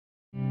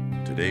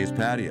today's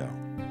patio.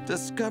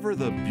 Discover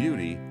the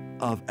beauty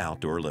of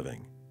outdoor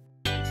living.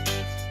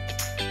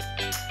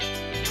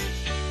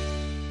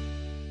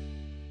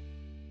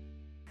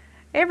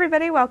 Hey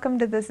everybody, welcome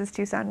to This is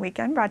Tucson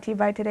Weekend, brought to you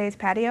by Today's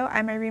Patio.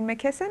 I'm Irene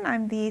McKisson.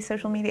 I'm the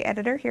social media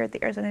editor here at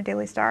the Arizona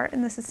Daily Star,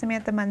 and this is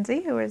Samantha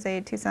Munsey, who is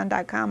a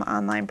Tucson.com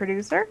online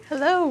producer.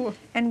 Hello.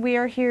 And we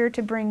are here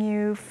to bring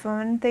you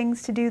fun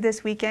things to do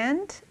this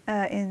weekend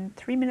in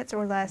 3 minutes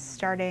or less,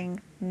 starting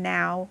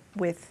now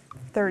with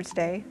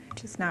Thursday,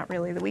 which is not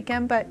really the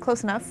weekend, but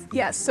close enough.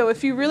 Yes, so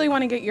if you really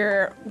want to get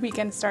your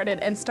weekend started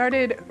and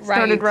started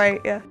right,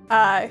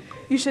 yeah.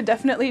 You should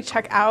definitely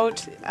check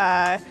out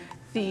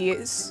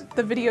the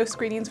video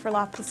screenings for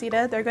La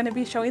Placita. They're going to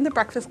be showing the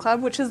Breakfast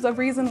Club, which is the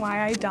reason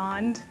why I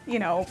donned,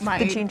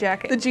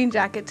 the jean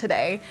jacket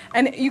today.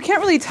 And you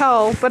can't really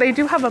tell, but I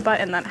do have a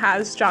button that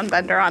has John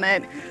Bender on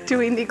it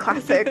doing the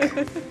classic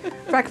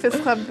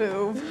Breakfast Club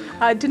move.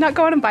 Did not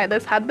go out and buy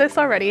this, had this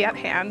already at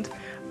hand.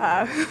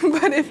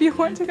 But if you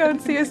want to go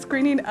and see a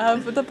screening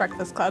of the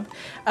Breakfast Club,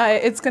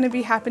 it's going to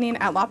be happening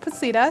at La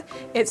Placita.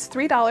 It's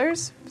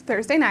 $3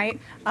 Thursday night.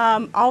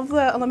 All of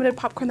the unlimited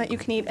popcorn that you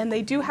can eat, and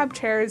they do have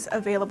chairs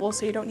available,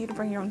 so you don't need to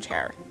bring your own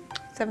chair.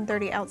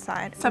 7:30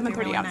 outside. 7:30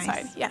 really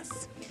outside, nice.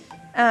 yes.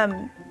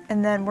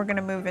 And then we're going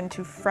to move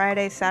into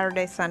Friday,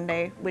 Saturday,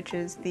 Sunday, which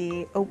is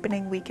the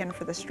opening weekend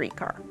for the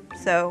streetcar.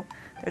 So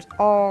there's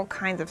all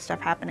kinds of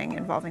stuff happening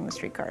involving the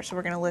streetcar. So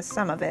we're going to list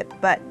some of it,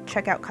 but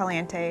check out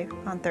Caliente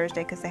on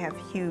Thursday because they have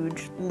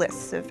huge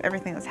lists of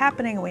everything that's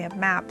happening, and we have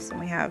maps, and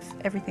we have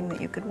everything that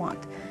you could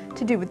want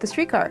to do with the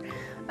streetcar.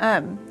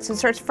 So it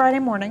starts Friday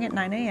morning at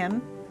 9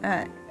 a.m.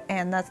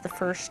 And that's the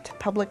first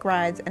public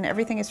rides, and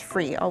everything is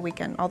free all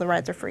weekend. All the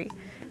rides are free.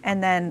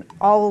 And then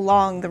all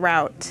along the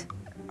route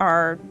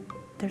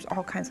there's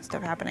all kinds of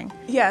stuff happening.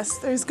 Yes,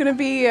 there's going to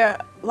be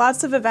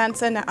lots of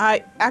events, and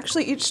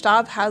actually each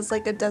stop has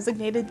like a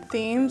designated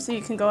theme, so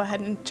you can go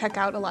ahead and check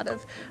out a lot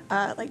of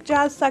like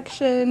jazz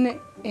section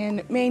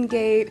in Main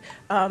Gate.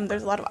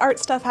 There's a lot of art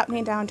stuff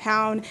happening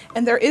downtown,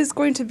 and there is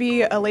going to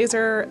be a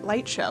laser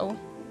light show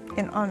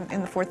In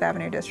the 4th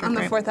Avenue district. On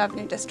the right? 4th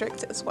Avenue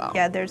district as well.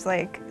 Yeah, there's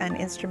like an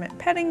instrument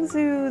petting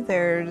zoo,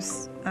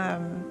 there's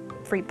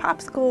free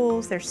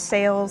popsicles, there's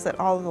sales at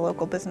all of the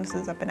local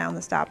businesses up and down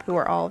the stop who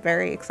are all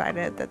very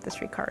excited that the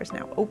streetcar is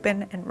now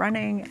open and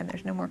running and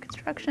there's no more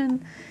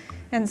construction.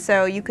 And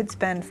so you could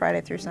spend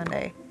Friday through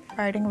Sunday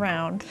riding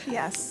around.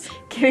 Yes.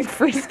 Getting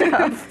free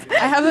stuff.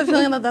 I have a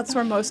feeling that that's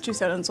where most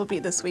Tucsonans will be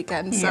this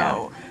weekend.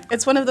 So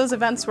it's one of those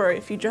events where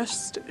if you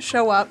just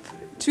show up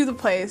to the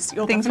place,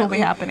 things will be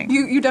happening.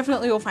 You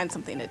definitely will find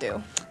something to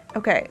do.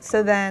 Okay,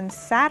 so then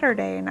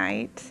Saturday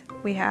night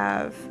we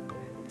have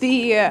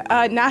the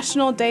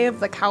National Day of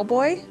the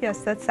Cowboy.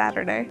 Yes, that's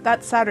Saturday.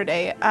 That's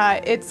Saturday.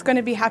 It's going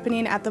to be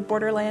happening at the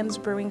Borderlands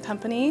Brewing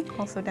Company.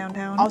 Also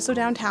downtown. Also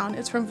downtown.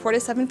 It's from 4 to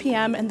 7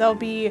 p.m. and there'll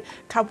be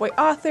cowboy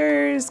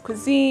authors,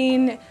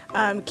 cuisine,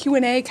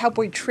 Q&A,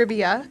 cowboy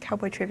trivia.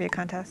 Cowboy trivia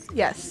contest.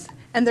 Yes.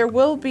 And there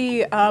will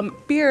be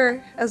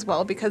beer as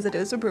well because it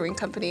is a brewing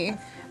company.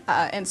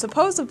 And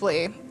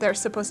supposedly, they're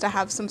supposed to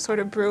have some sort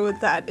of brew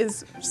that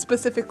is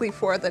specifically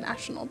for the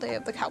National Day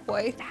of the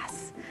Cowboy.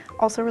 Yes.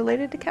 Also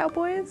related to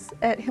cowboys,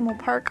 at Himmel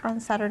Park on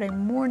Saturday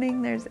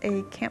morning, there's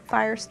a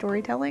campfire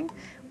storytelling,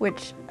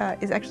 which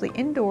is actually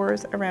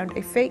indoors around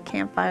a fake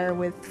campfire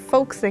with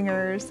folk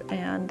singers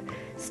and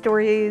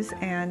stories,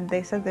 and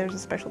they said there's a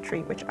special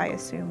treat, which I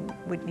assume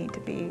would need to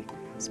be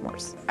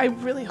s'mores. I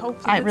really hope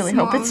it's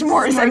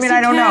s'mores. I mean, I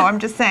don't know. I'm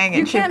just saying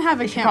you can't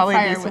have a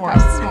campfire without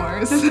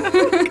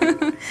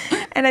s'mores.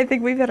 And I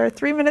think we've had our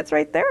 3 minutes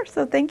right there.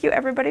 So thank you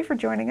everybody for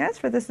joining us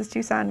for This is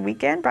Tucson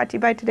Weekend, brought to you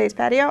by Today's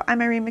Patio.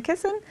 I'm Irene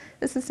McKisson.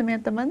 This is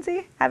Samantha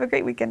Munsey. Have a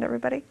great weekend,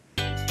 everybody.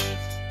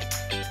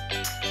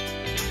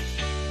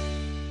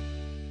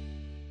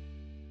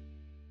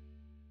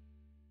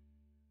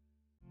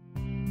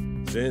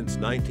 Since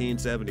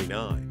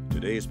 1979,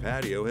 Today's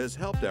Patio has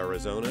helped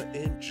Arizona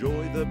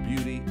enjoy the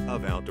beauty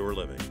of outdoor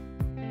living.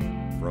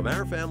 From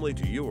our family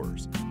to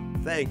yours,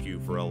 thank you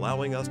for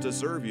allowing us to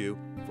serve you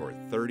for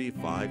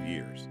 35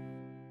 years.